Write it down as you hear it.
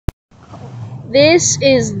This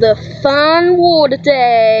is the fun water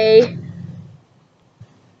day.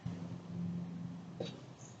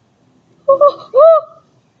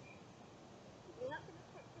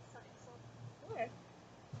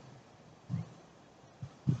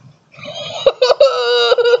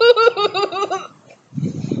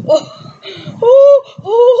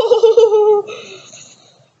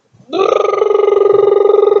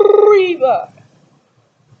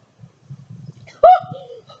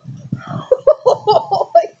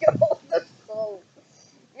 Oh my god, that's cold.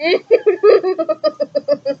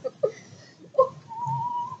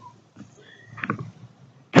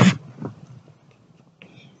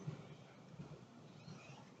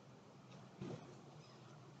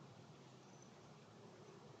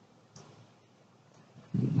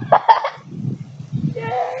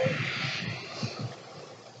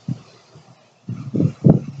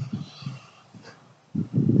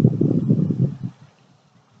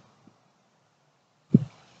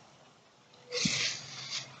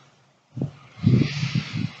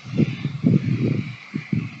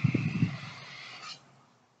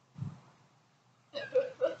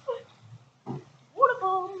 Water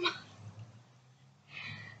bomb.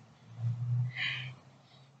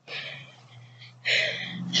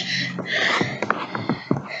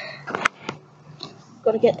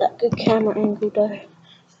 Gotta get that good camera angle though.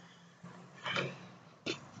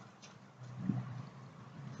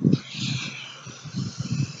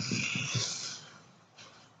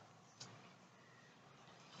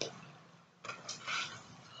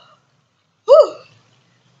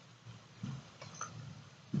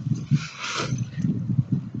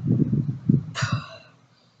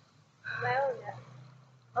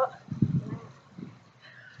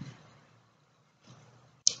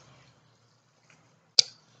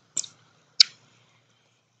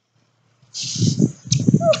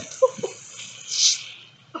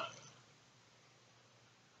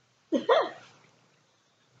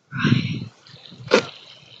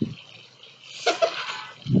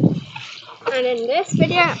 And in this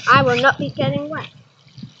video, I will not be getting wet.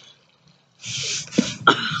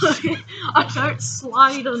 I don't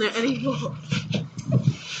slide on it anymore.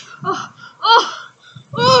 Oh, oh,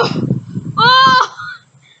 oh, oh.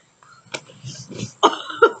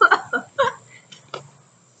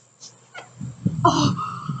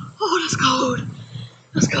 Oh, that's cold.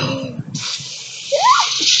 That's cold.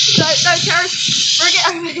 No, Terrace, bring it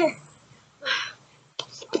over here.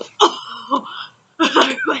 Oh,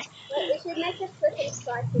 no, wait. We should make a slip and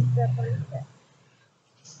slide with the blanket.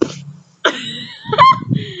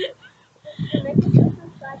 We should make a slip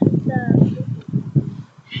and slide with the...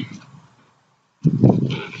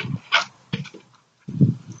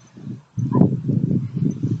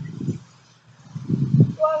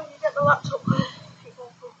 Well, you get the laptop. Be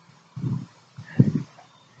careful.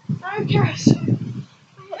 No, Terrace.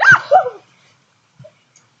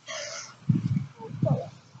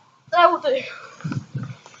 That will do.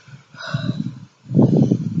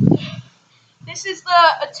 This is the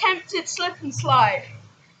attempted slip and slide.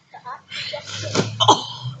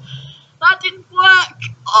 Oh, that didn't work.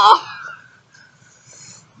 Oh.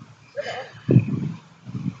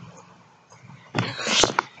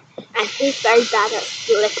 And he's very bad at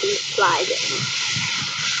slip and sliding.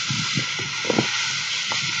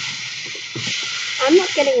 I'm not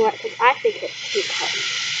getting wet because I think it's too cold.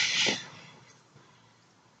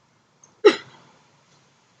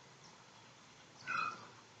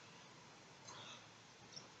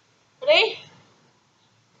 Ready?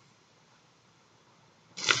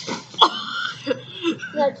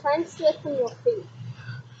 No, try and slip on your feet.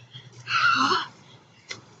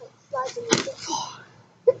 Slide on your feet.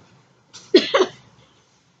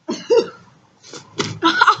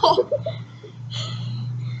 Ow.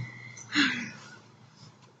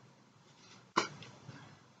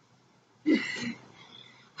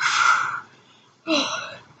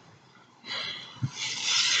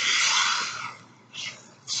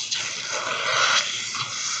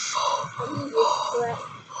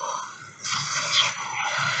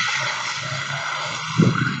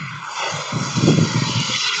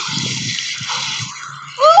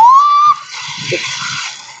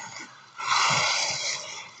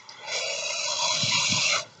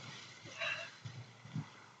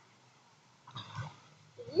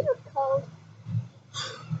 You look cold.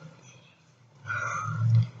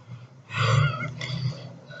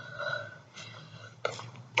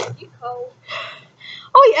 You cold.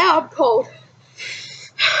 Oh yeah, I'm cold.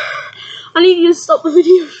 I need you to stop the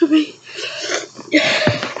video for me.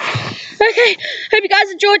 Okay, hope you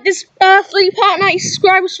guys enjoyed this 3-part 90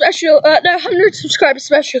 subscriber special. No, 100 subscriber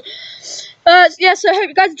special. Yeah, so I hope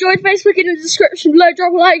you guys enjoyed. Facebook in the description below.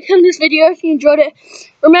 Drop a like on this video if you enjoyed it.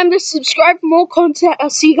 Remember to subscribe for more content. I'll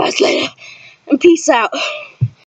see you guys later. And peace out.